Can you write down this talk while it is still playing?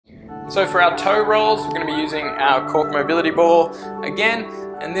So for our toe rolls, we're going to be using our cork mobility ball again,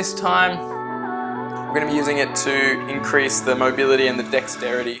 and this time we're going to be using it to increase the mobility and the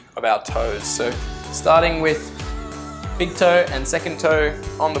dexterity of our toes. So starting with big toe and second toe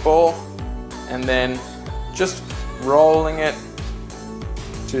on the ball, and then just rolling it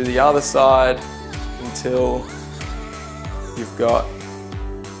to the other side until you've got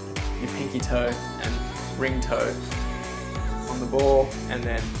your pinky toe and ring toe on the ball, and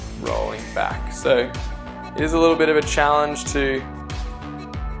then rolling back. So it is a little bit of a challenge to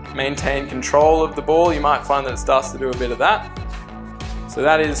maintain control of the ball. You might find that it starts to do a bit of that. So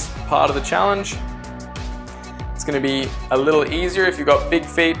that is part of the challenge. It's going to be a little easier if you've got big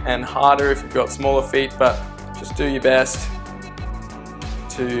feet and harder if you've got smaller feet, but just do your best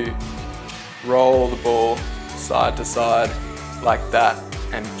to roll the ball side to side like that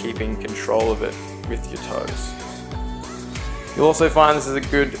and keeping control of it with your toes. You'll also find this is a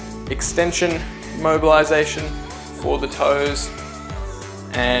good extension mobilization for the toes,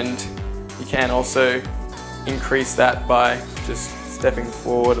 and you can also increase that by just stepping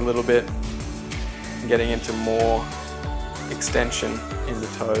forward a little bit and getting into more extension in the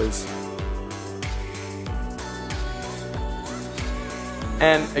toes.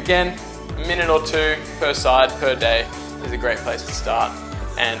 And again, a minute or two per side per day is a great place to start,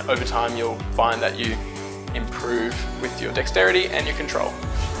 and over time you'll find that you improve with your dexterity and your control.